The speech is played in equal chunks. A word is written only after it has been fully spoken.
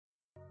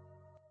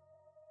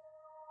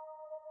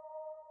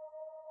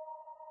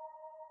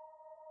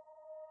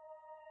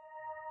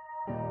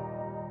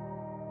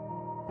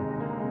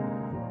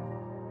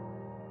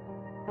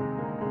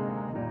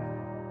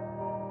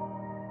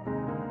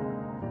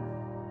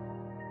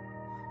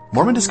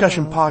Mormon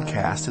Discussion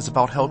Podcast is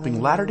about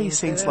helping Latter-day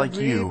Saints like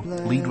you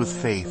lead with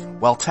faith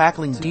while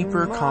tackling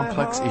deeper,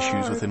 complex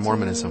issues within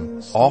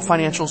Mormonism. All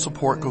financial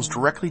support goes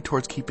directly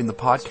towards keeping the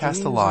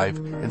podcast alive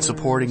and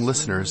supporting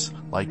listeners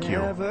like you.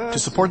 To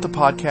support the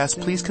podcast,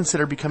 please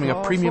consider becoming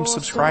a premium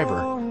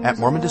subscriber at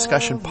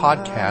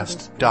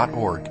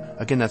MormonDiscussionPodcast.org.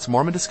 Again, that's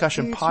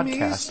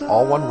MormonDiscussionPodcast,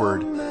 all one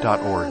word,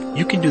 .org.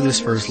 You can do this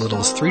for as little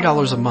as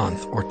 $3 a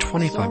month or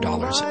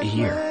 $25 a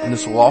year. And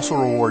this will also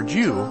reward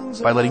you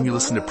by letting you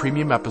listen to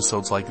premium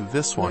episodes like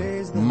this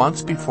one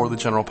months before the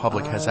general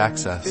public has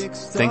access.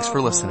 Thanks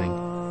for listening.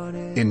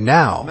 And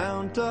now,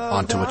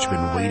 on to what you've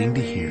been waiting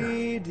to hear.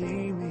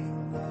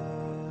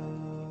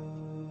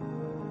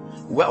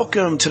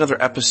 Welcome to another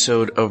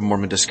episode of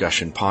Mormon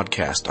Discussion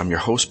Podcast. I'm your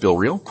host, Bill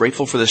Reel.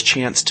 Grateful for this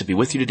chance to be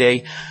with you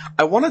today.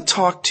 I want to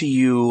talk to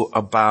you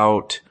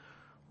about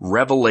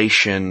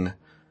Revelation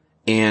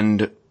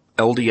and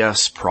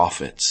LDS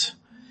prophets.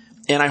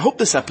 And I hope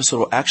this episode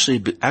will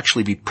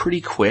actually be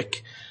pretty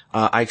quick.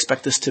 I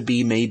expect this to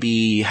be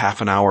maybe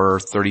half an hour,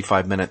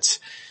 35 minutes.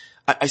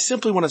 I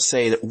simply want to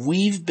say that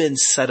we've been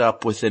set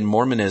up within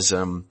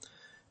Mormonism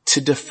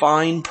to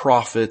define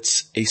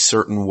prophets a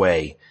certain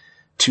way,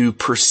 to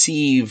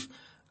perceive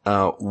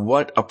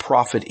what a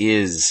prophet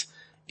is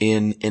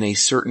in a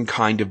certain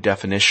kind of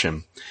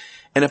definition.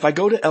 And if I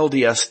go to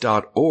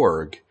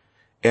LDS.org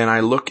and I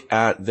look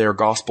at their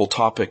gospel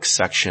topics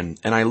section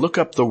and I look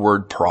up the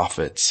word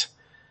prophets,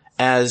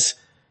 as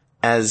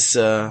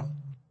a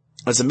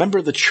member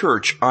of the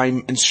church,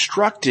 I'm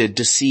instructed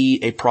to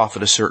see a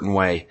prophet a certain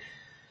way.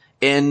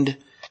 And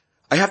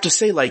I have to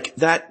say,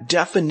 that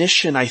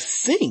definition, I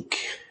think,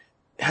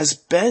 has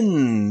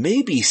been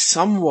maybe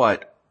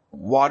somewhat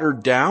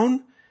watered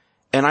down,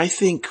 and I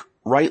think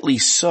rightly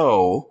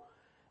so.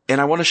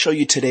 And I want to show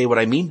you today what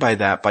I mean by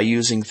that by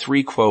using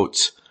 3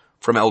 quotes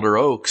from Elder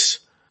Oaks.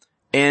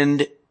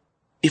 And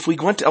if we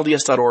went to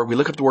LDS.org, we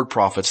look up the word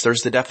prophets,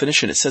 there's the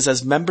definition. It says,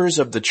 as members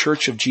of the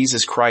Church of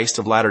Jesus Christ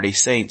of Latter-day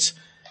Saints,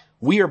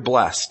 we are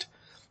blessed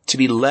to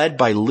be led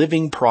by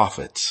living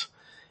prophets,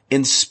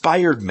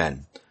 inspired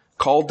men,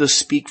 called to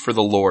speak for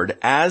the Lord,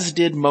 as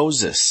did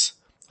Moses,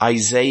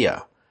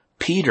 Isaiah,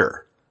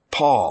 Peter,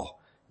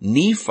 Paul,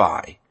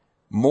 Nephi,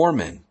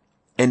 Mormon,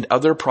 and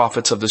other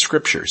prophets of the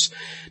scriptures.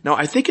 Now,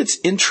 I think it's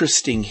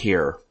interesting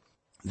here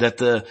that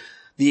the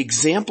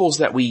examples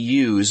that we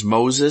use,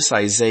 Moses,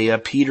 Isaiah,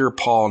 Peter,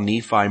 Paul,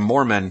 Nephi,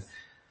 Mormon,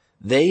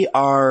 they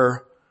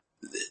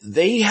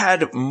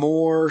had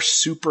more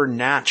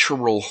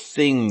supernatural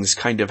things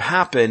kind of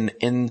happen,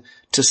 and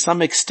to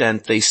some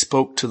extent they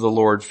spoke to the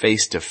Lord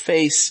face to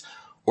face,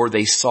 or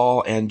they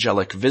saw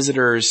angelic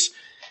visitors.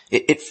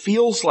 It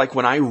feels like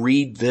when I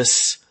read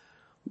this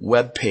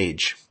web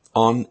page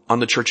on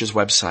the church's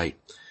website,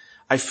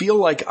 I feel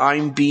like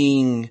I'm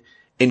being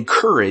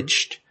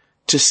encouraged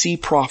to see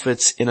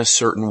prophets in a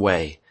certain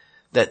way,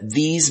 that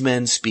these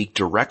men speak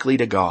directly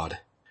to God,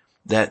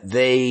 that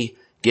they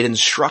get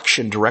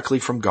instruction directly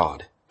from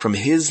God, from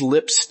his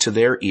lips to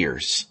their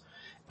ears,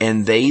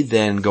 and they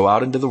then go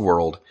out into the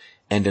world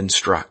and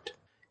instruct.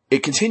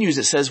 It continues,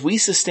 it says, we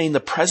sustain the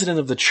president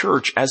of the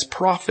church as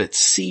prophet,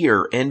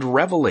 seer, and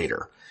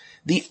revelator,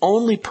 the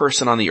only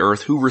person on the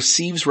earth who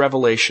receives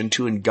revelation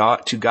to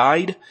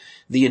guide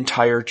the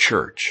entire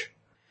church.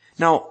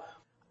 Now,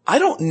 I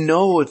don't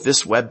know if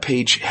this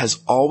webpage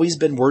has always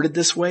been worded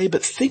this way,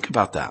 but think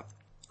about that.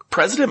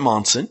 President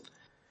Monson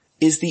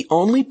is the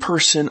only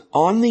person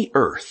on the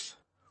earth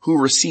who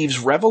receives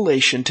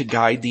revelation to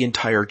guide the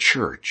entire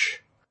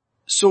church.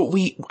 So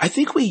I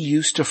think we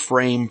used to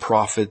frame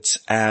prophets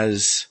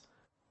as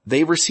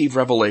they receive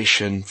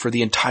revelation for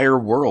the entire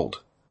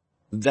world,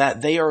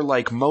 that they are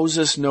like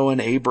Moses, Noah,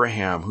 and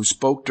Abraham who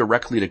spoke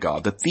directly to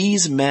God, that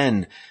these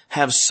men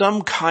have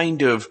some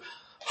kind of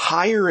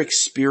higher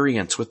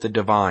experience with the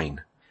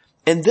divine.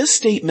 And this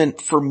statement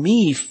for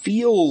me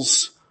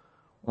feels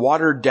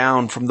watered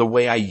down from the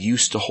way I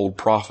used to hold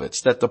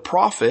prophets, that the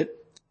prophet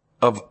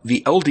of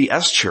the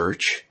LDS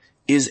church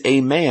is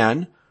a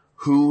man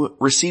who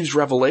receives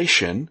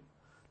revelation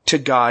to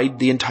guide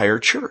the entire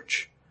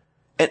church.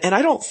 And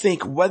I don't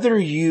think whether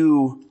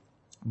you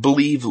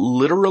believe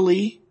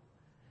literally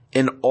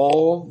in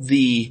all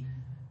the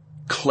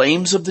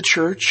claims of the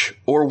church,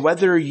 or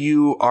whether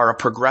you are a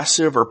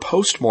progressive or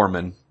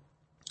post-Mormon,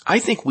 I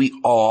think we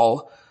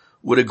all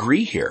would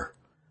agree here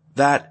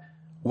that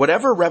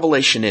whatever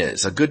revelation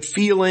is, a good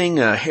feeling,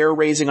 a hair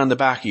raising on the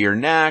back of your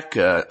neck,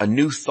 a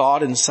new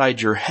thought inside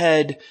your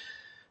head,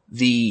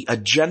 a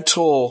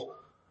gentle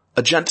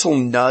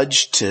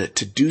nudge to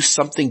do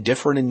something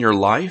different in your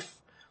life,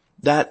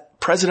 that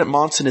President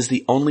Monson is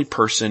the only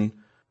person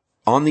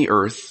on the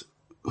earth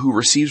who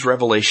receives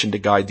revelation to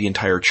guide the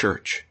entire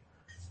church.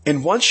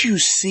 And once you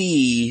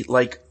see,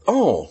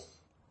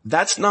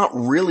 that's not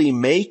really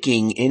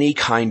making any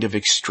kind of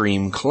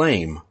extreme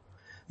claim.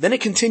 Then it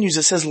continues,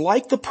 it says,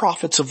 like the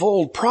prophets of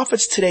old,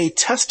 prophets today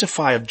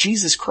testify of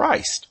Jesus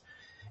Christ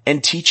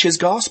and teach his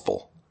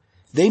gospel.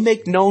 They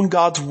make known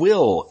God's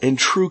will and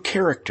true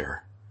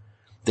character.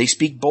 They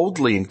speak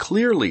boldly and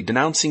clearly,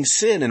 denouncing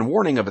sin and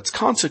warning of its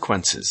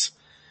consequences.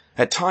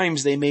 At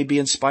times they may be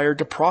inspired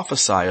to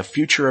prophesy of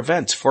future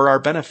events for our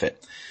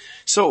benefit.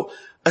 So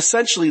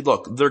essentially,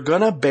 look, they're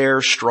gonna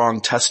bear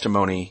strong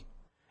testimony,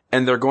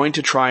 and they're going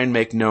to try and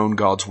make known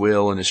God's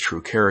will and his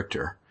true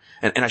character.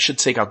 And I should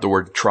take out the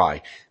word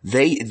try.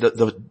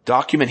 The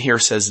document here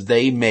says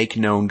they make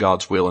known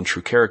God's will and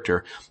true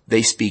character.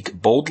 They speak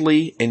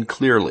boldly and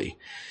clearly.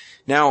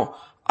 Now,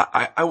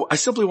 I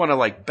simply want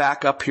to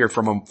back up here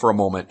for a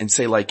moment and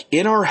say,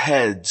 in our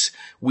heads,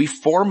 we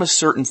form a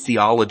certain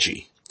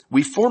theology.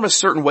 We form a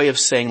certain way of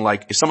saying,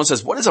 if someone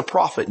says, what is a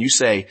prophet? And you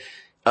say,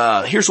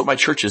 here's what my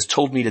church has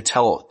told me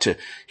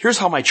here's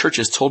how my church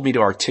has told me to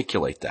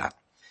articulate that.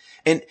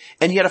 And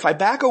yet if I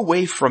back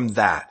away from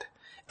that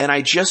and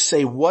I just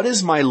say, what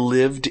is my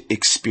lived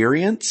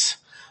experience?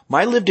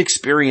 My lived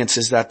experience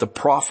is that the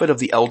prophet of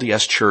the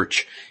LDS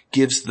church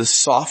gives the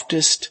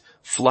softest,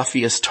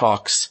 fluffiest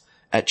talks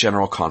at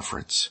General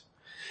Conference.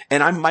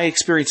 And my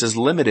experience is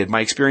limited. My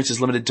experience is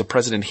limited to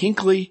President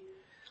Hinckley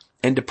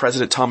and to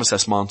President Thomas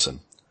S. Monson.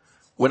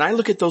 When I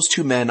look at those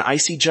two men, I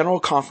see General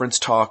Conference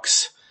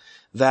talks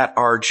that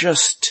are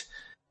just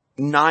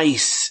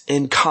nice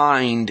and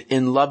kind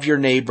and love your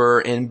neighbor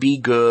and be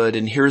good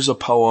and here's a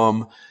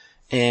poem,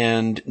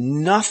 and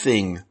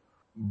nothing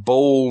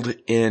bold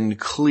and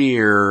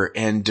clear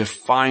and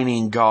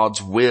defining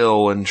God's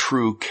will and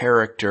true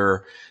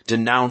character,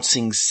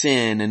 denouncing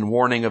sin and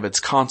warning of its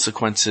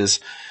consequences.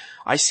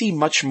 I see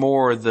much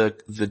more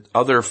the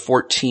other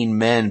 14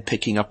 men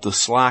picking up the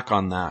slack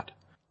on that.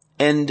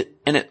 And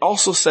it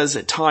also says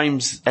at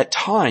times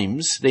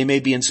they may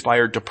be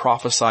inspired to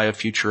prophesy of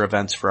future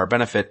events for our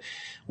benefit.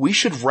 We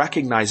should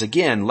recognize,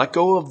 again, let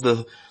go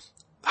of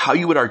how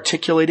you would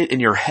articulate it in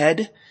your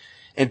head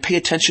and pay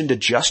attention to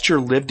just your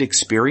lived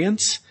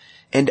experience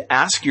and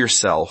ask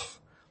yourself,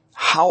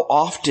 how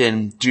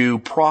often do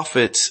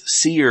prophets,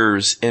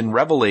 seers, and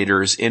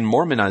revelators in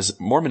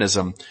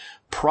Mormonism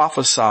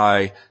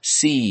prophesy,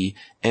 see,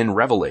 and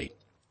revelate?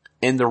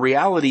 And the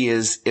reality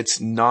is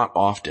it's not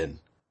often.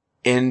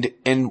 And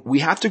we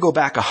have to go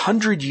back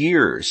 100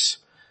 years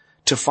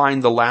to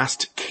find the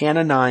last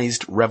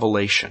canonized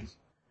revelation.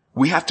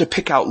 We have to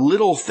pick out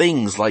little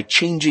things like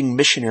changing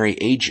missionary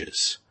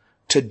ages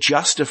to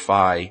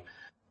justify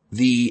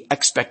the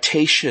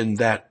expectation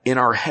that in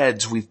our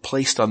heads we've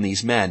placed on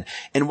these men.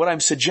 And what I'm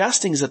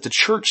suggesting is that the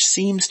church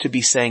seems to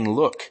be saying,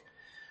 look,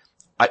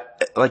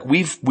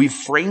 we've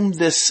framed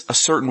this a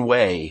certain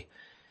way,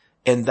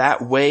 and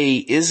that way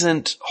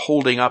isn't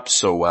holding up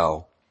so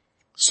well.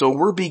 So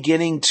we're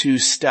beginning to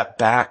step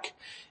back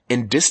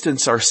and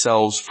distance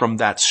ourselves from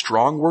that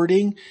strong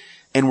wording,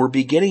 and we're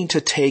beginning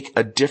to take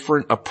a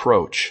different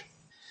approach.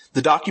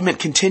 The document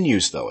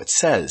continues, though. It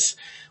says,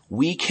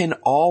 we can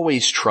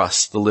always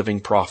trust the living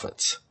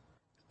prophets.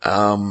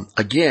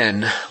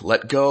 Again,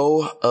 let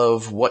go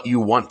of what you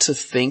want to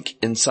think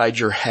inside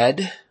your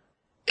head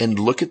and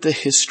look at the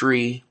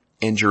history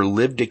and your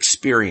lived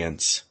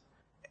experience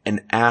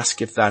and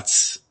ask if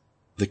that's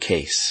the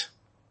case.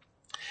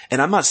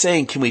 And I'm not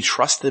saying, can we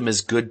trust them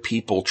as good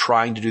people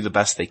trying to do the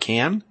best they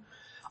can?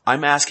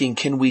 I'm asking,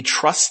 can we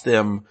trust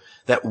them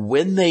that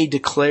when they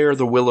declare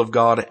the will of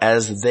God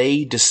as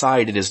they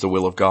decide it is the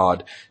will of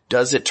God,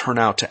 does it turn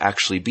out to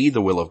actually be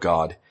the will of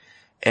God?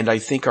 And I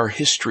think our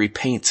history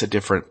paints a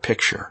different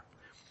picture.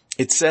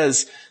 It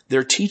says,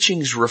 their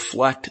teachings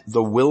reflect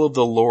the will of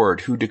the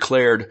Lord, who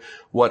declared,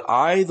 what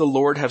I, the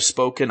Lord, have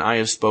spoken, I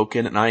have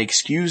spoken, and I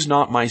excuse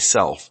not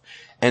myself.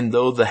 And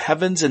though the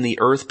heavens and the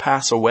earth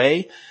pass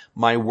away,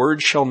 my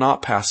word shall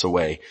not pass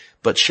away,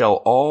 but shall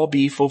all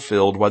be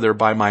fulfilled, whether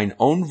by mine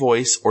own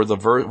voice or the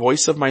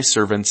voice of my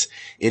servants,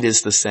 it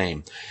is the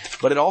same.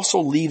 But it also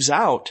leaves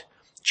out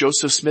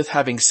Joseph Smith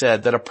having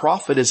said that a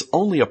prophet is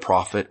only a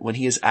prophet when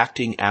he is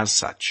acting as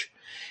such.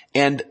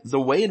 And the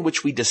way in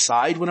which we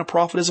decide when a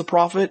prophet is a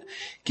prophet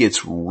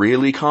gets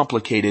really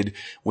complicated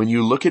when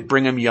you look at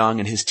Brigham Young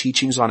and his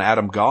teachings on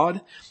Adam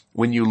God,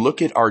 when you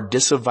look at our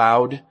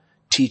disavowed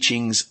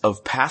teachings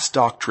of past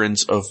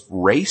doctrines of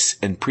race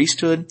and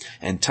priesthood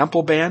and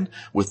temple ban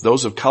with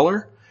those of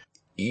color,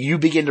 you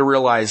begin to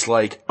realize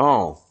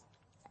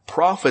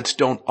prophets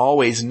don't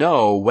always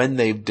know when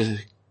they've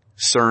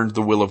discerned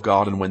the will of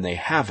God and when they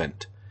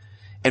haven't.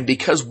 And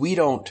because we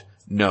don't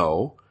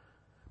know,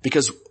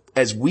 because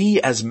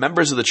as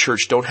members of the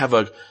church don't have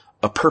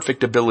a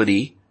perfect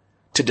ability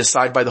to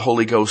decide by the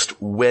Holy Ghost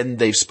when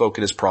they've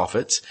spoken as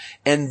prophets,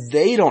 and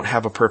they don't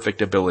have a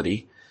perfect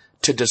ability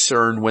to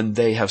discern when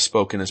they have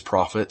spoken as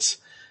prophets,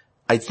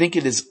 I think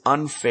it is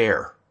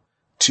unfair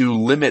to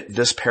limit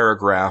this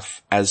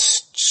paragraph as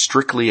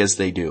strictly as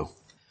they do.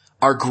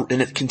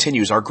 And it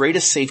continues, our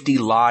greatest safety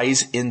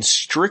lies in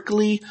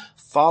strictly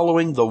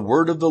following the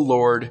word of the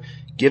Lord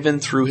given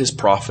through his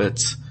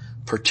prophets,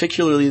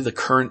 particularly the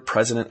current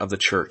president of the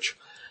church.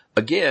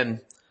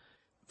 Again,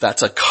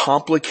 that's a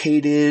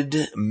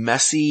complicated,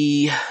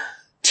 messy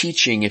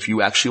teaching if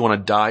you actually want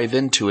to dive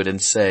into it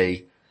and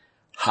say,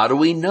 how do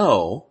we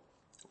know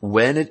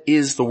when it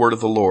is the word of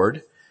the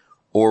Lord,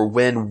 or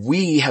when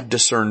we have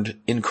discerned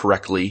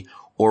incorrectly,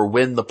 or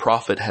when the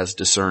prophet has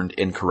discerned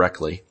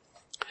incorrectly?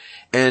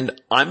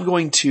 And I'm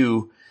going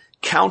to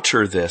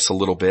counter this a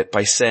little bit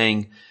by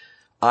saying,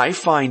 I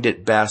find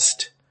it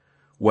best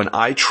when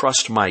I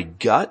trust my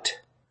gut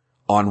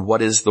on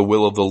what is the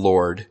will of the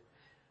Lord,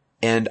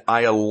 and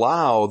I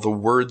allow the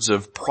words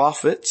of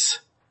prophets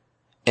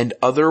and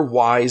other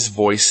wise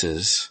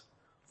voices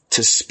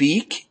to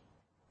speak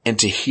and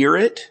to hear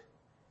it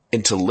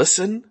and to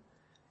listen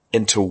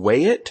and to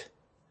weigh it.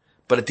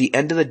 But at the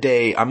end of the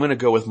day, I'm going to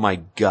go with my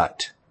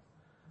gut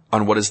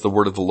on what is the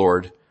word of the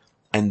Lord.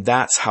 And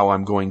that's how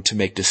I'm going to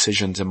make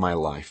decisions in my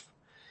life.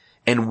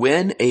 And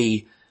when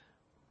a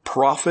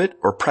prophet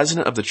or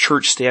president of the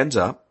church stands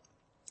up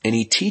and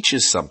he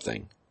teaches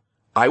something,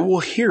 I will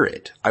hear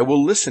it. I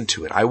will listen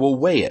to it. I will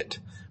weigh it.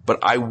 But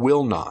I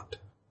will not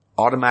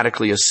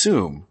automatically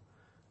assume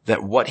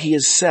that what he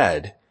has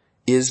said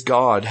is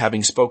God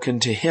having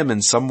spoken to him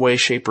in some way,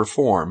 shape, or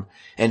form,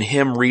 and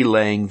him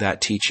relaying that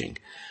teaching.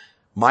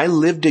 My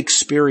lived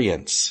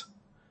experience,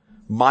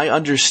 my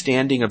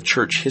understanding of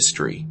church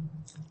history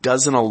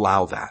doesn't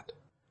allow that.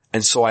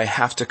 And so I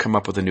have to come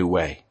up with a new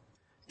way.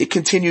 It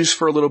continues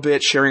for a little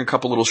bit, sharing a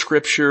couple little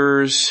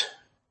scriptures.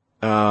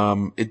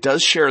 It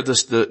does share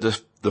this,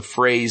 the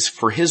phrase,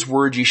 for his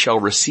word ye shall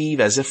receive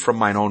as if from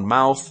mine own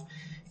mouth,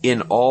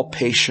 in all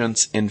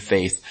patience and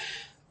faith.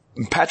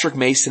 Patrick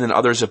Mason and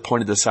others have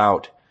pointed this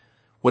out.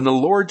 When the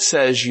Lord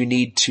says you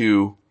need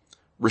to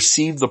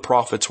receive the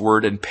prophet's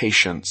word in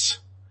patience,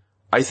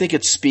 I think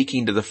it's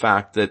speaking to the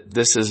fact that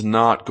this is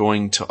not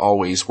going to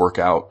always work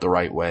out the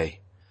right way.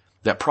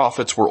 That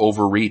prophets were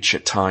overreach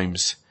at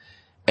times,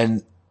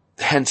 and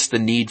hence the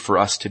need for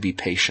us to be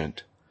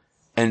patient.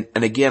 And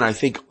again, I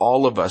think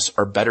all of us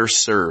are better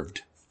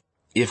served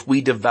if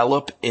we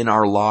develop in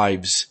our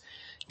lives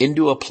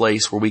into a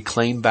place where we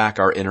claim back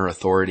our inner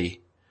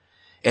authority.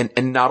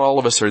 And not all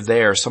of us are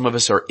there. Some of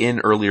us are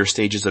in earlier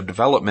stages of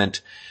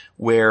development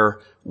where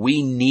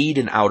we need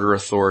an outer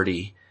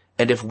authority.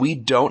 And if we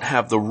don't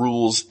have the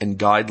rules and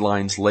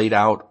guidelines laid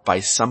out by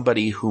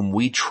somebody whom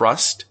we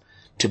trust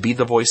to be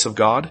the voice of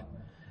God,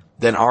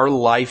 then our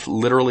life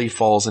literally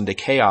falls into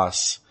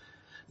chaos.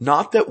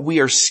 Not that we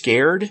are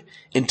scared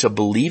into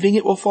believing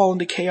it will fall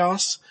into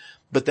chaos,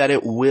 but that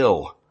it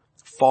will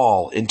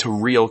fall into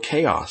real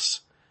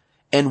chaos.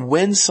 And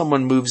when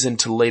someone moves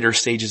into later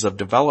stages of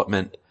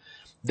development,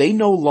 they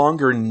no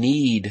longer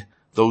need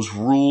those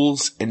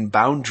rules and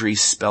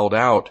boundaries spelled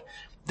out.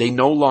 They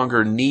no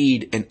longer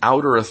need an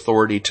outer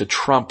authority to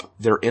trump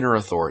their inner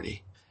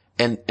authority.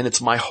 And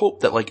it's my hope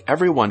that like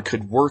everyone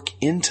could work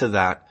into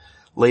that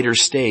later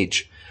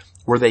stage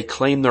where they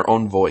claim their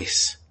own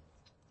voice.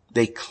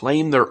 They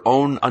claim their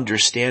own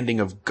understanding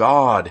of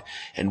God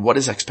and what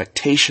his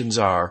expectations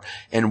are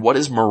and what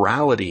is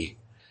morality,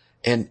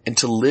 and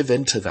to live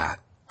into that.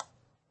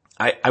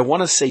 I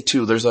want to say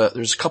too, there's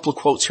a couple of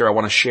quotes here I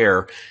want to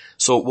share.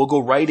 So we'll go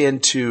right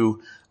into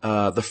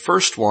the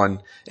first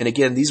one. And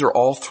again, these are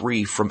all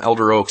three from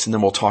Elder Oaks, and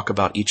then we'll talk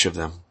about each of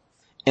them.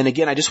 And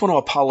again, I just want to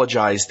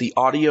apologize. The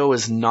audio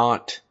is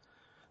not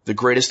the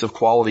greatest of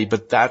quality,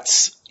 but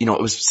that's, it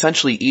was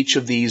essentially each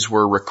of these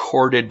were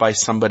recorded by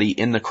somebody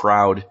in the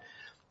crowd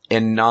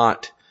and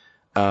not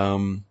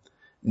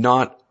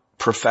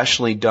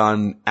professionally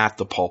done at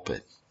the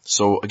pulpit.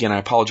 So again, I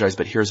apologize,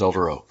 but here's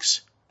Elder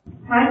Oaks.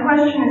 My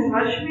question is,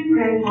 what should we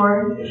pray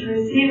for to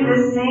receive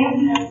this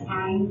same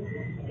testimony,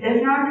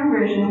 if not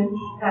conversion,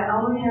 that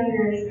Alma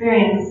Younger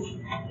experienced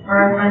for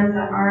our friends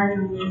that aren't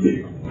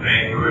converted?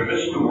 Thank you. I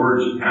missed the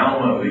words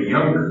Alma the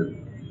Younger,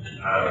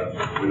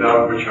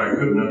 without which I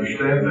couldn't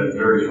understand that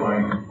very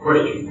fine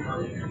question.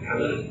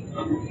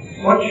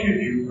 What should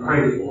you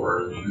pray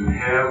for to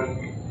have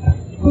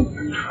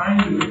the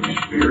kind of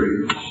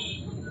experience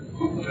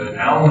that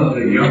Alma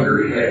the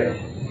Younger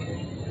had?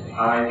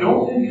 I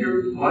don't think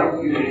you're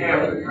likely to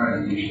have the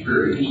kind of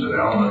experience that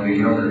Alma the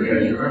Younger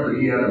had. You remember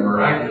he had a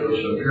miraculous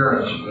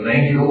appearance of an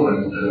angel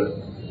and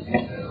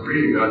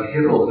really got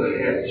hit over the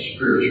head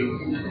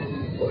spiritually.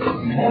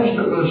 Most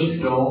of us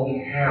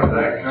don't have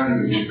that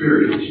kind of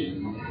experience.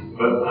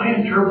 But I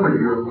interpret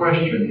your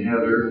question,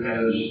 Heather,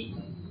 as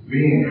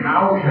being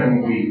how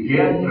can we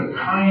get the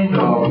kind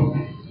of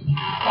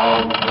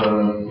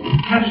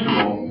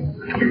testimony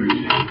that you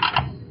received?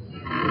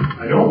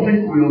 I don't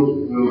think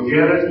we'll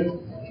get it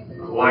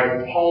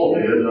like Paul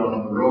did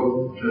on the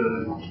road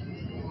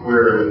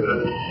where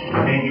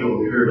an angel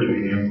appeared to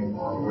him,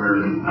 or where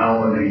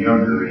Alma the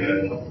Younger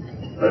had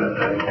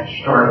a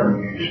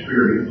startling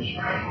experience.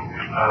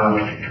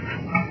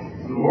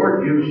 The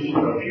Lord gives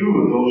a few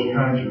of those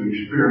kinds of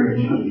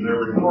experiences, and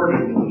they're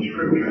recorded in the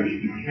scriptures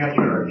to catch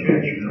our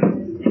attention,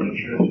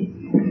 which is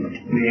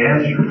the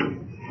answer.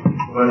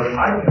 But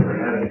I've never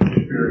had an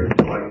experience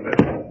like that.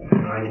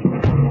 And I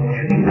don't know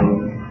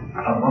anyone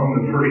among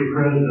the first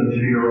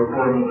presidency or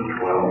according to the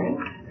 12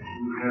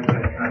 who had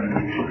that kind of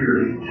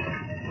experience.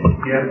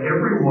 Yet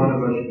every one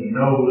of us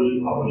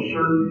knows of a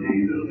certainty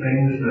the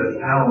things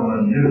that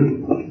Alma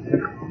knew.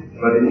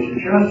 But it's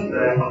just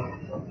that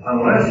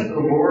unless the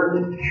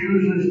Lord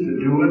chooses to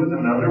do it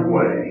another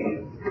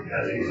way,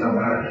 as he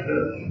sometimes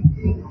does,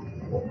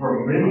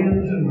 for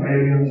millions and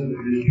millions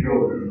of his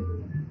children,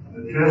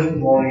 the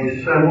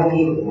testimony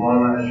settles upon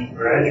us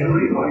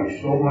gradually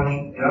like so much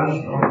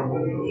dust on a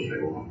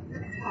windowsill,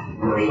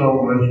 or so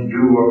much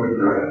dew on the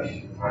grass.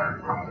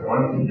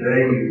 One day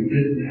you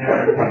didn't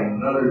have it,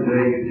 and another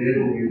day you did,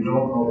 and you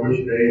don't know which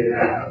day it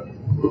happened.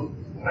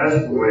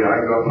 That's the way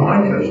I got my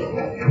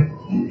testimony.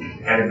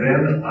 And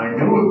then I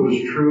knew it was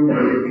true,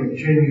 but it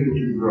continued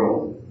to grow.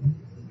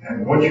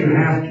 And what you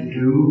have to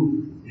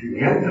do to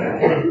get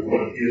that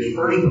is,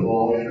 first of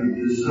all,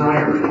 to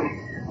desire it.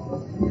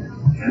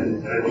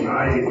 And as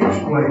I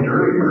explained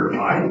earlier,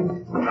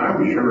 when I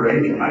was your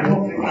age, I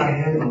don't think I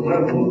had the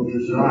level of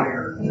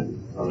desire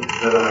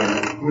that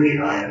I wish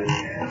I had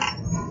had.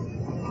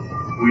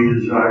 We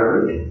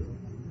desire it,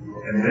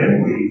 and then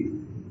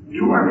we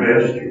do our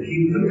best to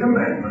keep the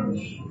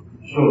commandments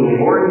so the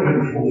Lord can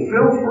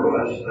fulfill for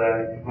us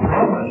that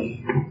promise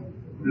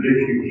that if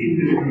you keep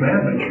His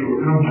commandments,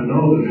 you'll come to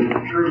know that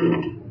it's true.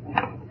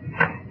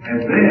 And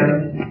then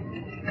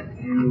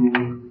you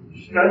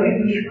study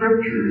the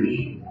Scriptures,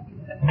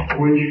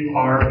 which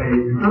are a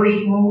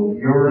personal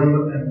Urim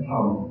and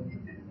Thummim.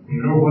 You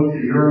know what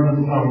the Urim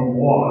and Thummim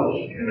was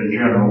in a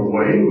general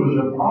way? It was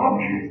an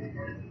object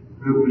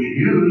that was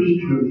used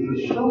to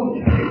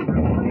facilitate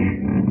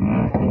revelation.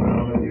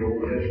 Well, in the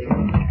Old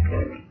Testament,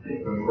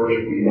 of course,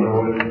 we know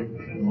it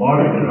in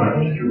modern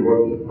times through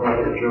what the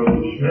prophet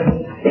Joseph Smith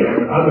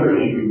and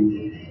others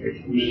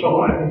who saw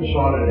it and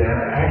saw it in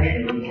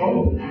action and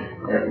told it.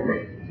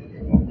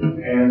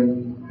 And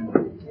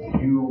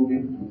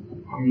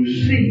you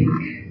seek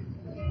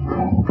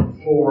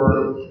for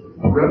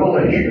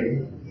revelation,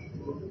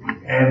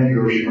 and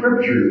your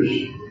Scriptures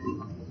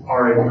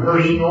are a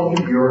personal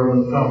Urim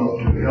and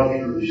Thummim to help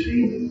you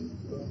receive it.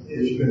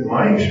 It's been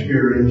my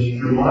experience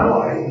through my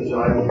life as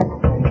I've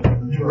come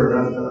mature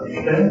enough to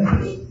understand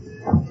this,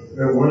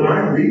 that when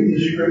I read the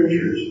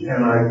Scriptures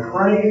and I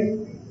pray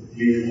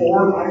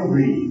before I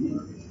read,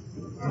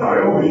 and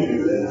I always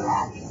do that.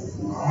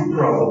 You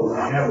probably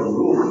have a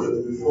rule that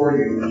before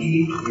you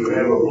eat, you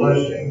have a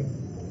blessing,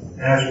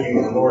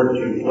 asking the Lord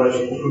to bless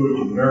the food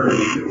to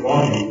nourish your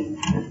body.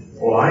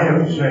 Well, I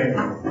have the same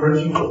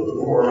principle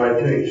before I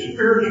take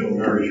spiritual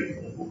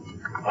nourishment.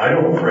 I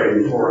don't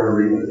pray before I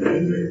read the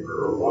newspaper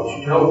or watch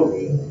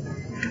television.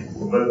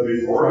 But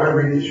before I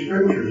read the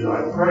Scriptures,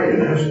 I pray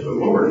and ask the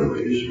Lord for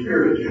His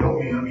Spirit to help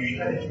me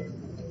understand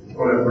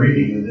what I'm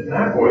reading. And in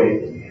that way,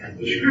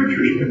 the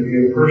Scriptures can be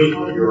a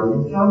personal Urim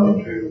and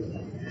Thummim to you.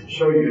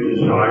 So you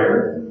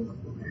desire,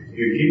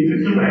 you keep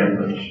the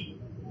commandments,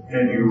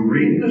 and you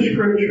read the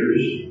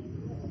Scriptures,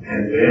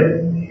 and then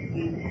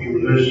you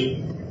listen.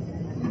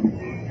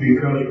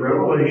 Because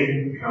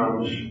revelation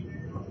comes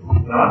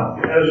not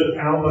as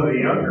Alma the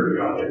Younger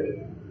got it,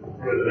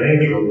 with an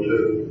angel to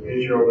hit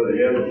you over the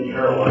head and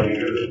paralyze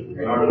you,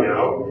 knock you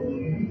out.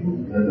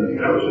 And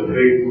that was a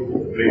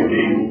big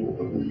deal.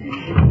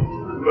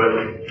 But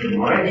in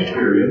my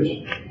experience,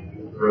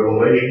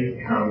 revelation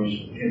comes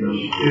in a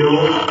still,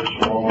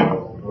 small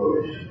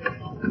voice.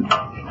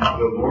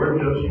 The Lord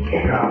doesn't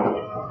shout,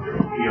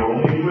 He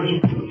only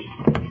whispers.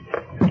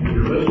 If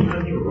you're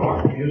listening to rock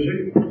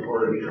music,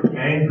 or if you're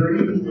angry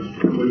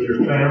with your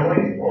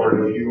family, or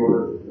if you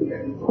are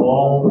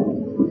all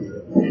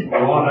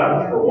brought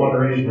up for one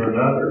reason or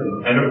another,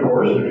 and of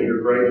course if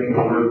you're breaking the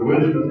word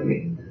wisdom,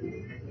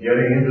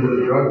 getting into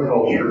the drug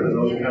culture and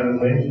those kind of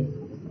things,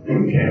 you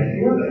can't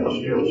hear that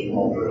still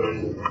small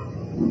voice.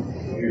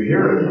 You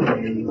hear it when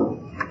you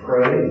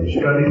pray and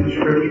study the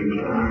Scriptures, when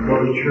you go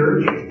to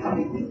church,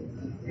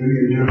 do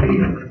your duty,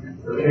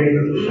 partake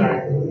of the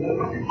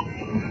sacrament.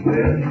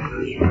 Then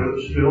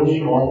the still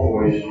small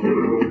voice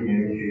will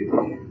communicate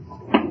with you.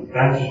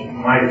 That's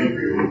my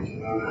experience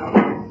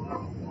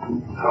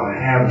of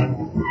having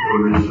the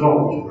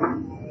result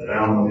that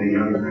Alma the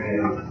Younger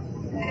had.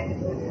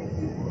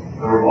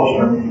 Elder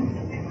Walshman?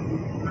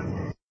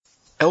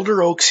 Elder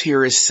Oaks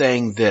here is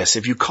saying this.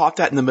 If you caught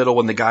that in the middle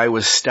when the guy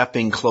was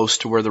stepping close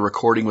to where the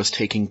recording was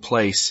taking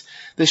place,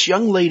 this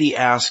young lady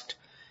asked,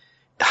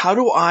 how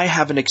do I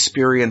have an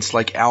experience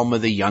like Alma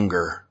the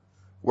Younger,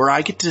 where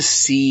I get to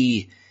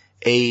see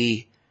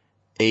a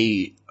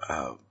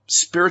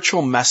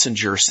spiritual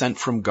messenger sent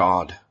from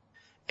God?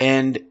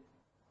 And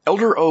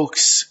Elder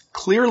Oaks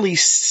clearly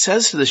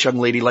says to this young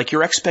lady, like,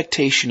 your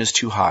expectation is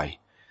too high.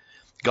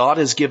 God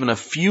has given a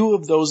few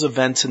of those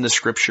events in the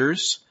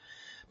Scriptures,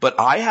 but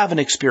I haven't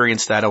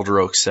experienced that, Elder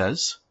Oaks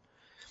says.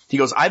 He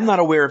goes, I'm not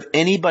aware of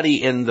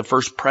anybody in the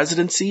First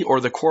Presidency or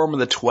the Quorum of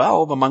the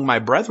 12 among my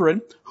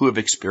brethren who have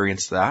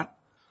experienced that.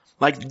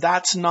 Like,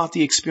 that's not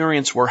the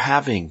experience we're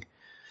having.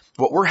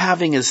 What we're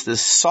having is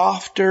this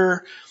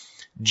softer,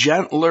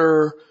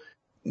 gentler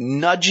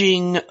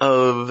nudging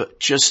of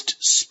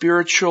just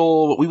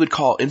spiritual, what we would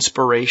call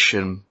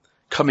inspiration,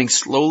 coming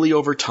slowly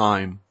over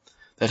time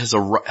that has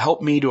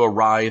helped me to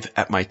arrive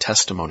at my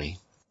testimony.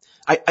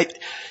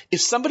 If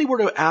somebody were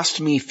to have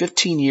asked me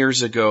 15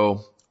 years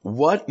ago,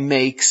 what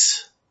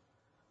makes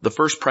the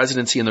First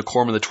Presidency and the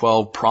Quorum of the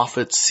 12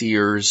 prophets,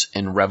 seers,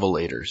 and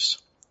revelators,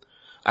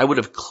 I would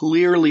have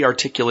clearly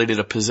articulated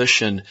a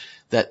position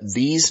that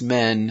these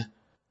men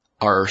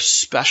are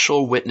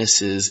special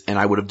witnesses, and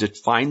I would have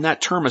defined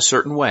that term a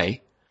certain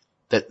way,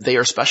 that they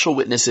are special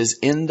witnesses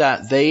in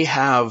that they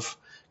have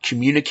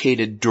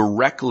communicated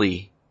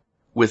directly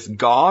with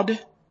God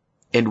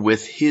and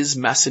with his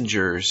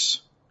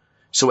messengers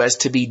so as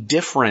to be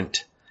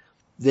different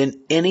than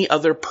any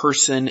other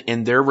person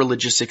in their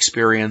religious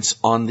experience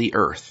on the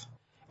earth.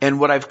 And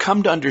what I've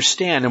come to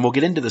understand, and we'll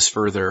get into this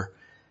further,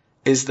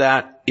 is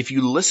that if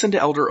you listen to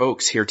Elder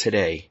Oaks here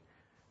today,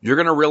 you're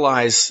going to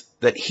realize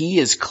that he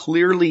is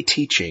clearly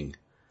teaching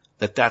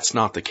that that's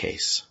not the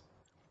case.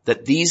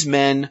 That these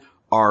men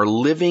are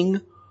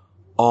living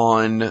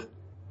on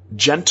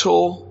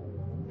gentle,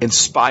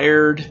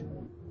 inspired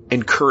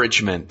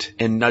encouragement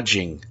and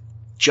nudging,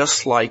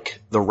 just like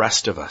the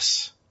rest of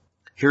us.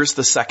 Here's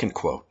the second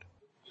quote.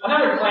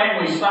 Another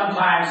claim we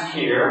sometimes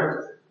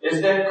hear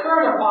is that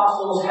current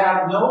apostles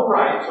have no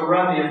right to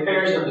run the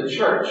affairs of the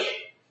church,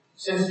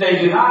 since they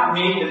do not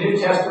meet the New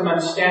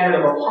Testament standard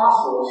of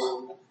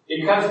apostles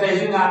because they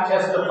do not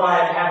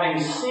testify of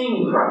having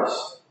seen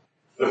Christ.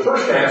 The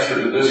first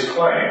answer to this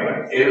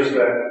claim is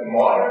that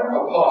modern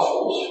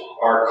apostles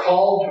are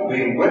called to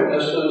be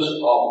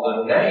witnesses of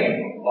the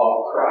name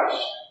of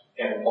Christ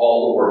in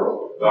all the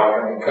world.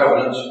 Doctrine and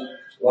Covenants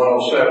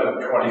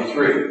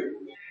 107:23.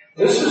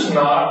 This is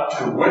not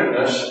to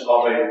witness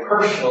of a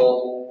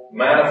personal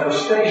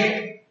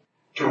manifestation.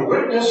 To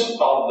witness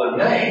of the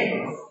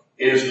name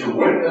is to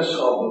witness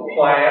of the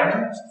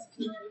plan,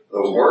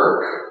 the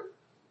work,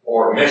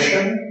 or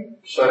mission,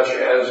 such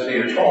as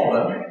the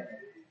atonement,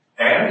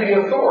 and the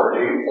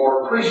authority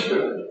or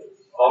priesthood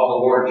of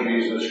the Lord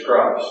Jesus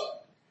Christ,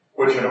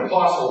 which an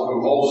apostle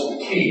who holds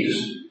the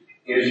keys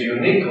is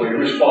uniquely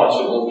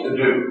responsible to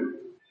do.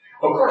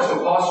 Of course,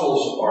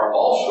 apostles are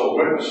also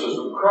witnesses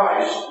of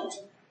Christ,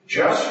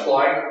 just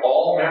like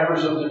all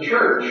members of the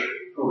church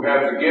who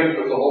have the gift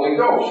of the Holy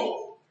Ghost.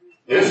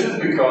 This is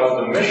because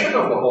the mission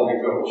of the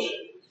Holy Ghost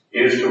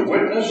is to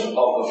witness of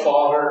the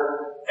Father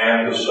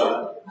and the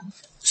Son.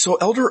 So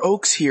Elder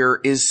Oaks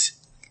here is,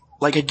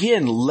 like,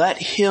 again, let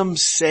him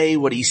say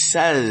what he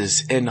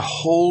says and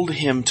hold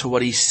him to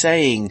what he's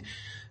saying.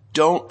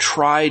 Don't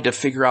try to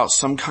figure out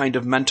some kind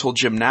of mental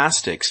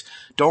gymnastics.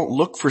 Don't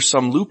look for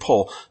some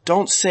loophole.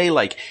 Don't say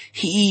like,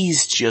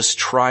 he's just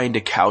trying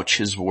to couch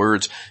his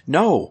words.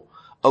 No,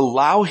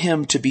 allow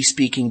him to be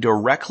speaking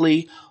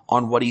directly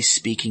on what he's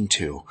speaking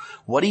to.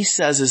 What he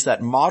says is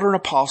that modern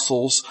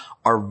apostles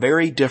are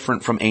very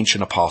different from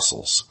ancient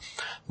apostles.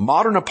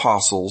 Modern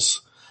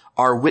apostles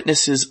are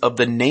witnesses of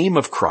the name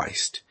of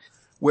Christ,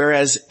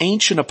 whereas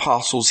ancient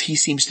apostles, he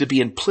seems to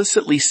be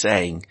implicitly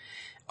saying,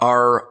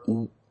 are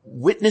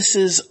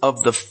witnesses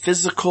of the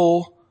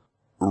physical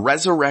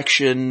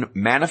resurrection,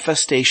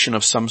 manifestation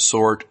of some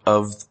sort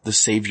of the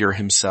Savior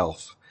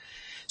himself.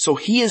 So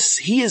he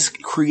is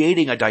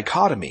creating a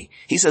dichotomy.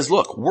 He says,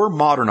 look, we're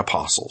modern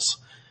apostles.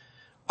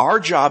 Our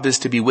job is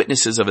to be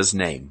witnesses of his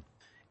name,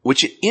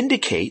 which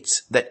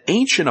indicates that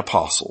ancient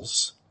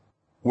apostles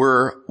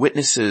were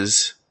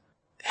witnesses,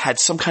 had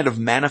some kind of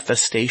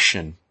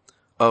manifestation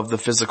of the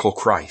physical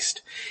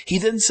Christ. He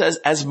then says,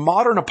 as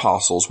modern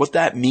apostles, what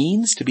that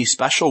means to be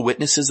special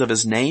witnesses of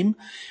his name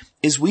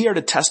is we are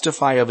to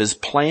testify of his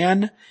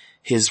plan,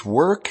 his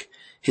work,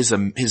 his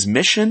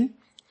mission,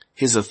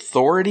 his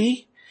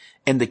authority,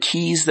 and the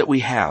keys that we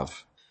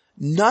have.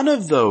 None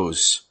of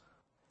those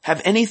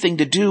have anything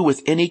to do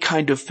with any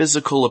kind of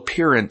physical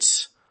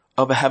appearance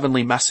of a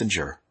heavenly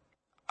messenger.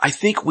 I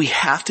think we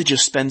have to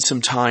just spend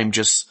some time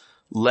just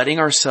letting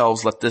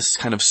ourselves let this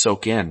kind of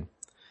soak in.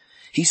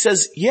 He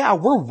says, yeah,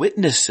 we're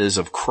witnesses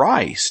of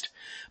Christ,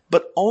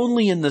 but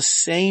only in the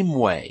same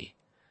way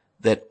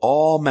that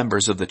all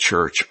members of the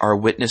church are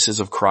witnesses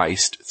of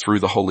Christ through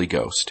the Holy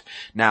Ghost.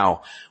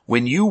 Now,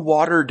 when you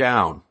water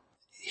down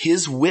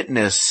his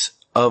witness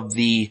of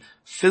the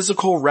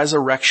physical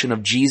resurrection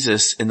of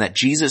Jesus and that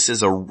Jesus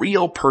is a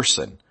real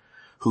person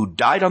who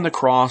died on the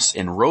cross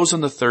and rose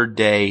on the third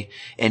day,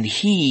 and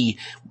he,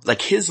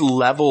 like his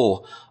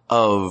level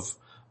of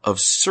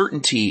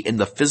certainty in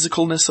the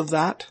physicalness of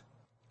that,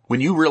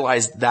 when you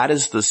realize that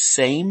is the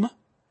same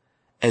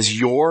as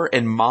your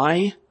and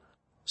my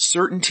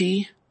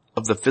certainty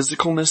of the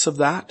physicalness of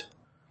that,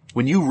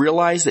 when you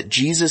realize that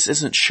Jesus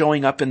isn't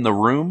showing up in the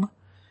room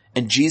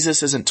and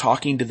Jesus isn't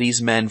talking to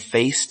these men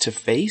face to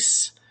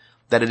face,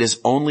 that it is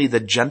only the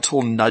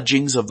gentle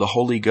nudgings of the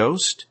Holy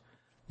Ghost,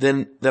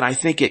 then I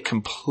think it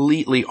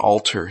completely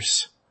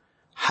alters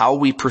how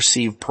we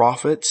perceive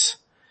prophets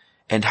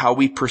and how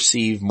we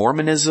perceive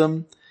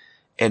Mormonism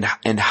and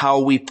how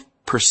we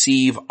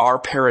perceive our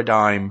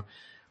paradigm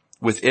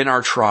within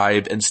our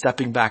tribe and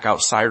stepping back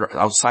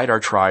outside our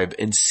tribe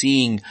and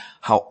seeing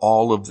how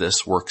all of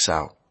this works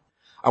out.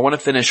 I want to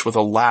finish with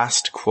a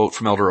last quote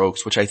from Elder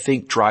Oaks, which I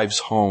think drives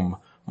home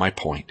my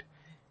point.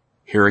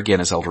 Here again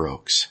is Elder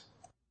Oaks.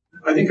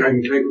 I think I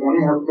can take one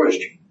more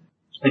question.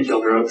 Thank you,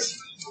 Elder Oaks.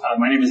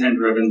 My name is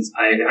Andrew Evans.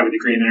 I have a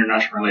degree in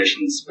international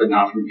relations, but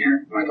not from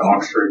here. I went to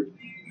Oxford.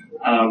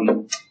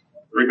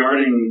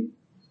 Regarding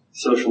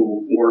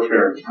social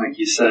warfare, like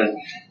you said,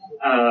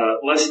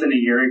 less than a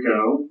year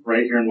ago,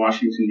 right here in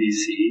Washington,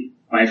 D.C.,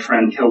 my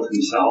friend killed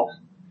himself.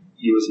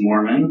 He was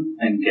Mormon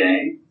and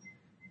gay.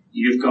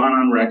 You've gone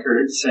on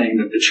record saying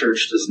that the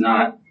church does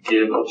not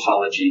give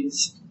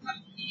apologies.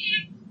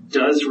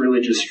 Does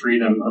religious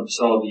freedom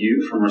absolve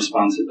you from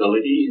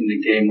responsibility in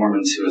the gay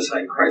Mormon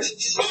suicide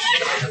crisis?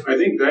 I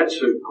think that's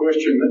a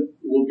question that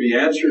will be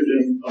answered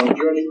on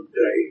Judgment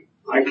Day.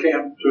 I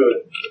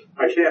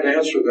can't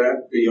answer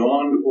that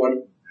beyond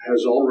what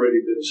has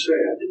already been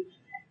said.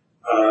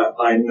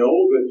 I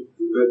know that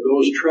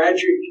those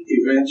tragic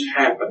events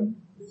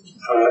happen,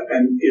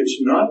 and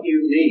it's not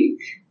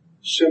unique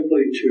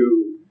simply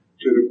to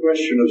the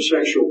question of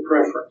sexual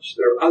preference.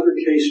 There are other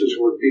cases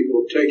where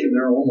people have taken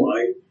their own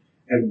life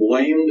and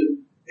blamed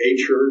a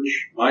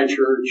church, my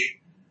church,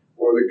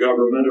 or the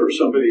government or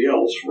somebody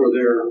else for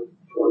their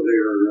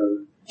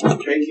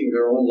taking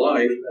their own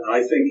life. And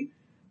I think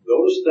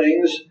those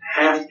things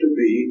have to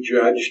be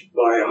judged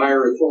by a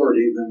higher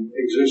authority than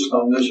exists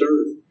on this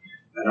earth.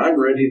 And I'm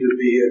ready to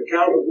be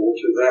accountable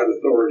to that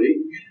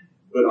authority.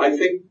 But I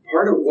think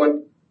part of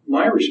what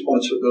my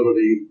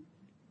responsibility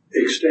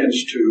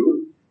extends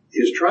to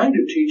is trying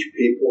to teach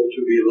people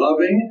to be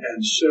loving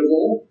and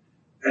civil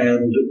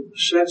and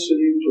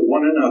sensitive to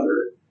one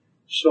another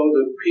so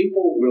that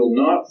people will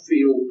not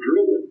feel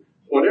driven,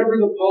 whatever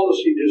the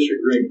policy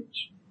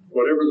disagreements,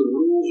 whatever the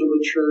rules of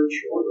a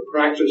church or the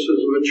practices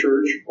of a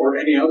church or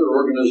any other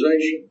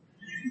organization,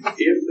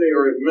 if they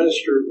are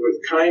administered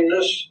with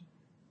kindness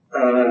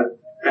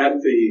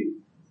at the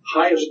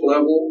highest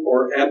level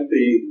or at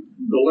the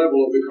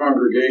level of the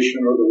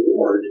congregation or the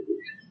ward,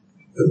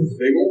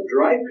 they won't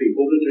drive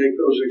people to take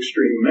those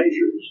extreme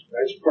measures.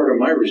 That's part of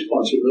my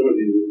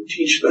responsibility to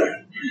teach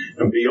that.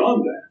 And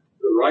beyond that,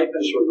 the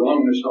rightness or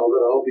wrongness of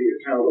it, I'll be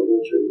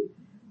accountable to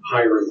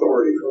higher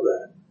authority for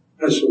that.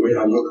 That's the way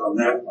I look on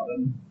that one.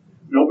 And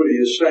nobody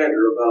is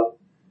sadder about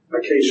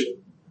a case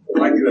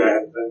like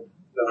that than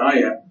I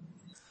am.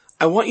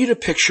 I want you to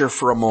picture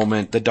for a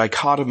moment the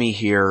dichotomy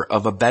here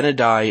of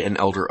Abinadi and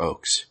Elder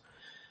Oaks.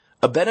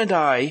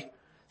 Abinadi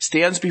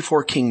stands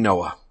before King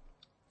Noah.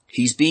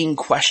 He's being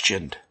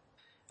questioned.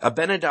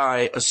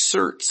 Abinadi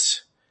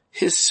asserts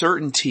his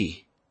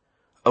certainty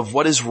of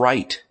what is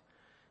right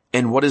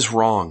and what is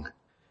wrong,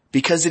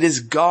 because it is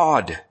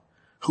God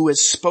who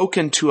has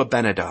spoken to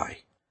Abinadi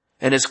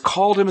and has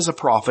called him as a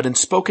prophet and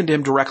spoken to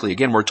him directly.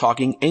 Again, we're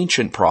talking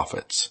ancient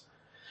prophets.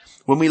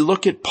 When we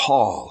look at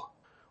Paul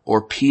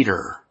or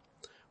Peter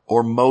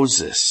or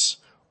Moses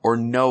or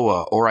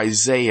Noah or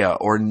Isaiah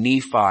or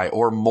Nephi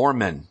or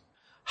Mormon,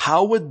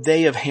 how would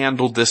they have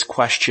handled this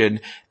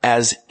question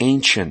as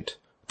ancient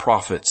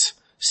prophets,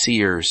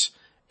 seers,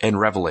 and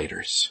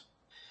revelators?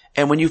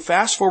 And when you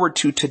fast forward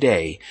to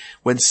today,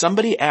 when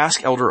somebody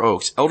asks Elder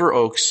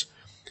Oaks,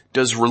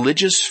 does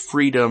religious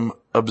freedom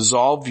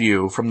absolve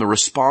you from the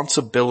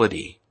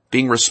responsibility,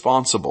 being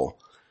responsible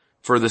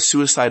for the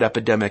suicide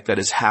epidemic that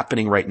is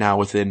happening right now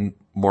within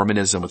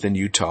Mormonism, within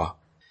Utah?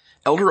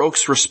 Elder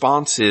Oaks'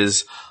 response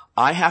is,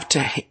 I have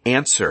to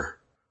answer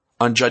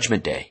on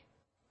Judgment Day,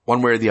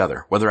 one way or the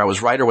other, whether I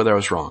was right or whether I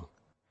was wrong.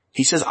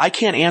 He says, I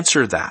can't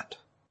answer that.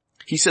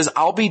 He says,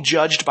 I'll be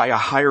judged by a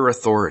higher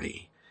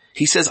authority.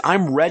 He says,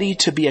 I'm ready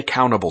to be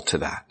accountable to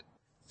that.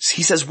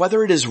 He says,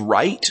 whether it is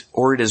right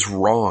or it is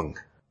wrong,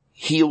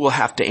 he will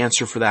have to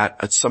answer for that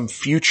at some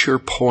future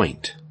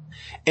point.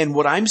 And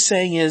what I'm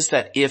saying is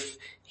that if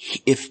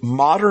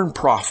modern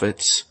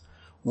prophets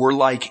were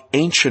like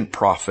ancient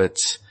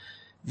prophets,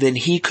 then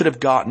he could have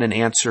gotten an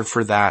answer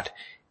for that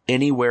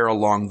anywhere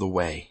along the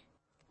way.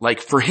 Like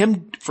for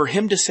him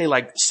to say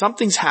like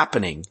something's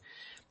happening,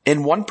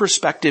 and one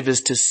perspective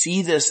is to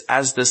see this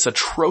as this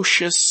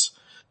atrocious,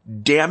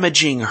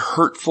 damaging,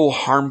 hurtful,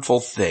 harmful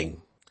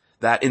thing,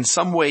 that in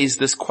some ways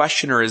this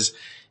questioner is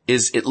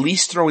at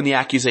least throwing the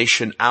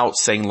accusation out,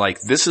 saying like,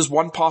 this is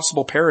one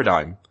possible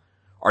paradigm.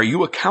 Are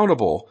you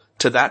accountable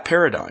to that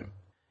paradigm?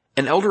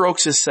 And Elder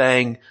Oaks is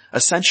saying,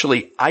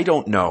 essentially, I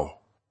don't know.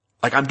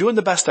 Like, I'm doing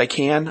the best I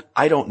can.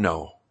 I don't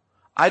know.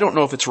 I don't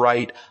know if it's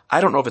right.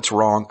 I don't know if it's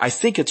wrong. I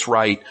think it's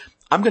right.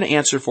 I'm going to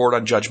answer for it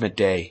on Judgment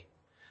Day.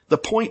 The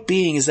point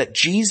being is that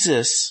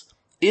Jesus,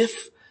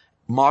 if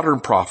modern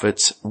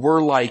prophets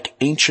were like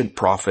ancient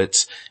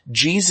prophets,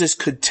 Jesus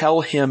could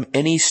tell him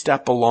any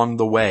step along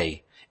the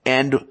way,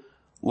 and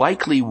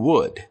likely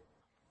would,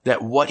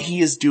 that what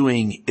he is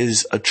doing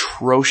is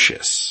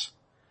atrocious,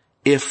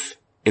 if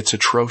it's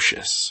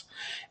atrocious.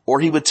 Or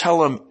he would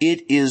tell him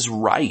it is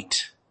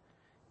right,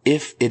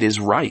 if it is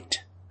right.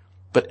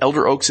 But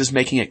Elder Oaks is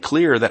making it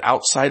clear that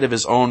outside of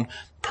his own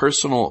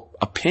personal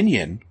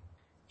opinion,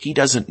 he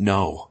doesn't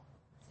know.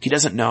 He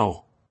doesn't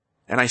know.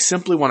 And I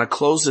simply want to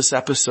close this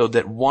episode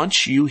that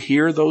once you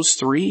hear those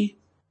three,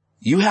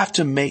 you have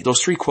to make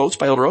those three quotes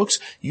by Elder Oaks,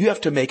 you have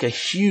to make a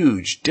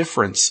huge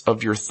difference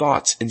of your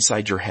thoughts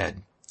inside your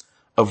head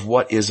of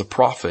what is a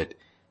prophet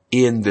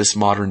in this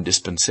modern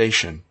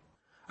dispensation.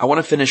 I want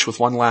to finish with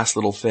one last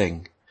little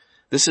thing.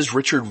 This is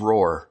Richard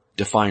Rohr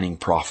defining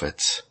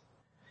prophets.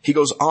 He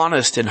goes,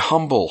 honest and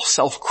humble,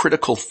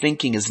 self-critical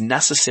thinking is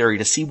necessary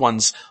to see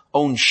one's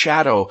own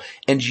shadow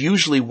and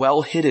usually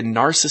well-hidden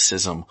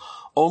narcissism.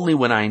 Only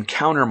when I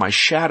encounter my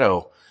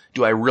shadow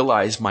do I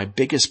realize my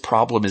biggest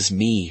problem is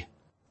me.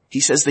 He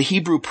says the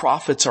Hebrew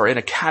prophets are in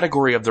a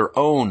category of their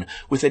own.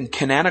 Within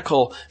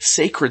canonical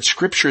sacred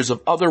scriptures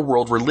of other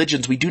world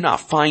religions, we do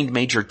not find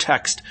major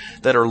texts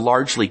that are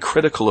largely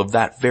critical of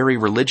that very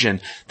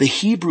religion. The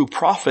Hebrew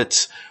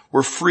prophets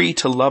were free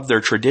to love their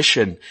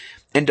tradition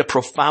and to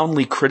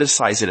profoundly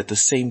criticize it at the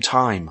same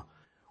time,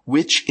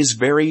 which is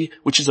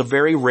a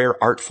very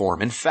rare art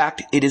form. In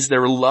fact, it is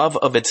their love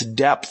of its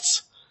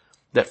depths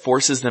that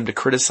forces them to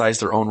criticize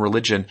their own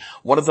religion.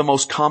 One of the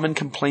most common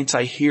complaints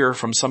I hear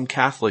from some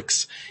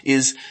Catholics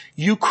is,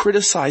 you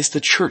criticize the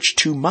church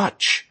too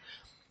much.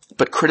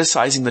 But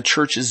criticizing the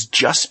church is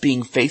just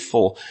being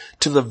faithful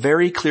to the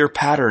very clear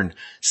pattern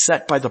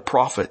set by the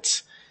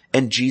prophets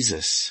and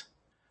Jesus.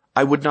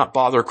 I would not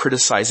bother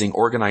criticizing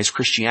organized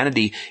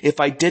Christianity if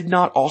I did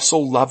not also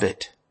love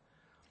it.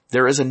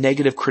 There is a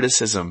negative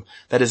criticism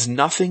that is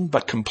nothing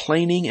but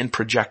complaining and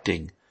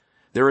projecting.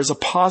 There is a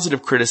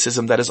positive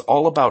criticism that is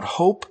all about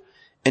hope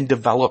and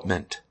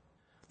development.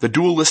 The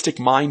dualistic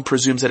mind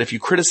presumes that if you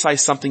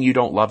criticize something, you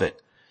don't love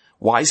it.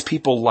 Wise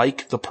people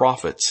like the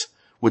prophets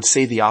would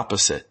say the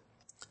opposite.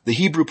 The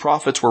Hebrew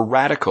prophets were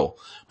radical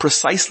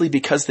precisely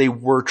because they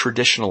were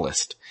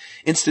traditionalist.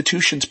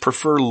 Institutions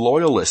prefer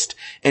loyalist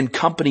and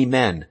company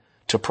men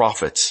to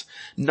prophets.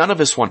 None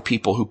of us want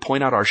people who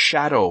point out our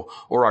shadow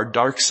or our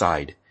dark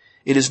side.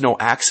 It is no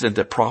accident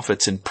that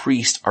prophets and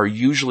priests are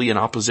usually in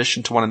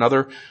opposition to one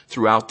another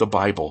throughout the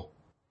Bible.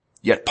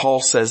 Yet Paul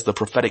says the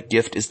prophetic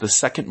gift is the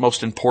second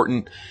most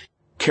important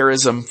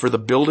charism for the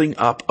building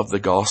up of the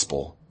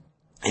gospel.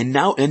 And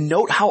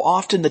note how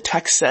often the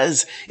text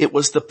says it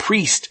was the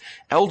priest,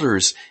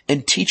 elders,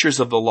 and teachers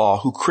of the law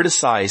who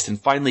criticized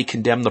and finally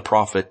condemned the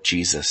prophet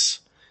Jesus.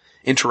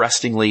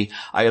 Interestingly,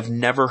 I have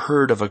never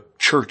heard of a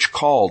church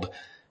called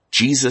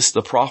Jesus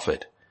the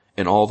Prophet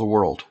in all the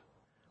world.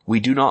 We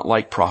do not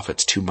like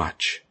prophets too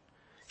much.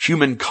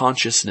 Human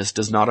consciousness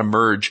does not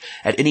emerge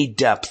at any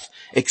depth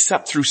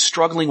except through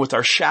struggling with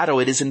our shadow.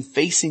 It is in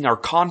facing our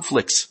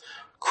conflicts,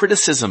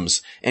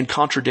 criticisms, and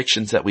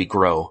contradictions that we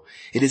grow.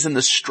 It is in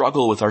the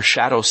struggle with our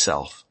shadow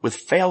self, with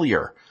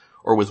failure,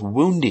 or with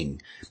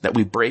wounding that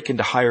we break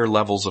into higher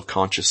levels of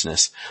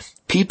consciousness.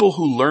 People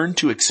who learn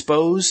to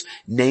expose,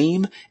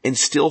 name, and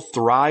still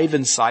thrive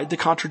inside the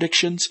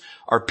contradictions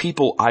are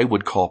people I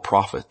would call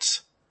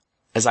prophets.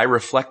 As I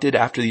reflected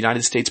after the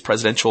United States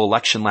presidential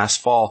election last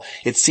fall,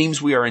 it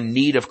seems we are in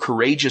need of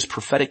courageous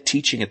prophetic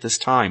teaching at this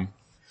time.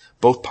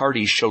 Both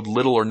parties showed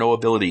little or no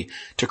ability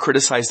to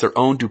criticize their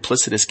own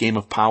duplicitous game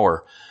of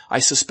power. I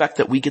suspect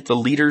that we get the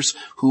leaders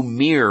who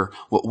mirror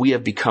what we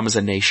have become as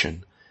a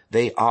nation.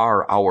 They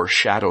are our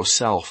shadow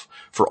self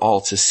for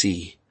all to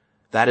see.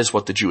 That is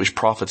what the Jewish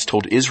prophets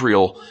told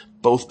Israel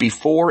both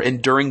before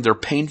and during their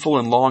painful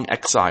and long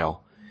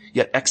exile.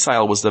 Yet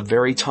exile was the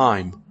very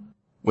time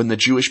when the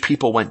Jewish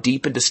people went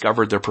deep and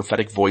discovered their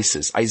prophetic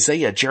voices.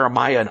 Isaiah,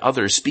 Jeremiah, and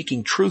others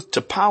speaking truth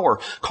to power,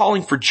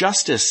 calling for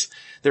justice.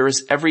 There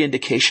is every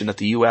indication that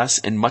the U.S.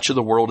 and much of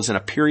the world is in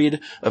a period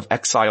of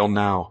exile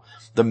now.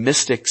 The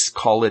mystics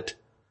call it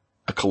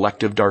a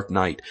collective dark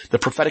night. The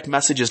prophetic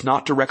message is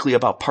not directly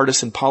about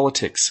partisan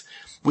politics,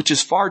 which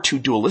is far too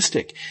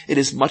dualistic. It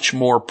is much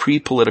more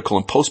pre-political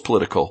and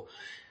post-political,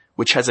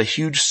 which has a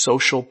huge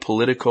social,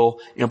 political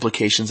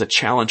implications that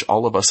challenge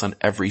all of us on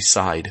every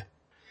side.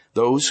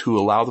 Those who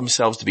allow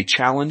themselves to be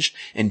challenged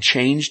and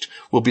changed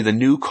will be the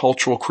new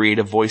cultural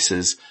creative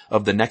voices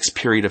of the next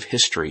period of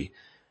history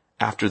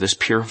after this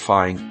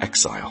purifying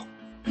exile.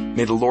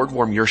 May the Lord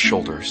warm your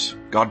shoulders.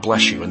 God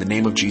bless you in the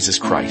name of Jesus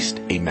Christ.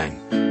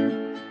 Amen.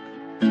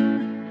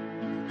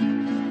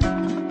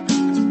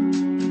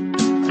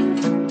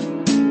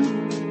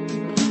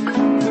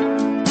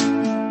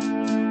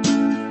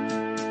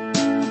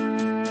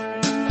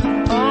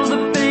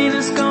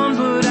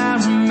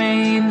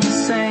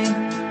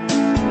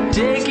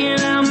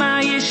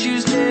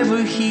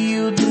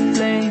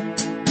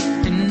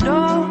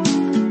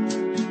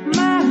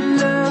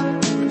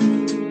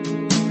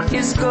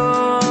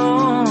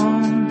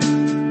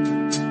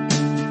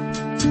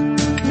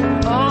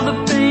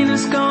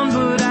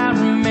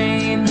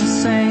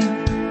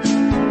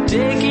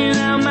 Taking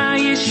out my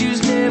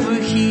issues never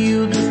healed.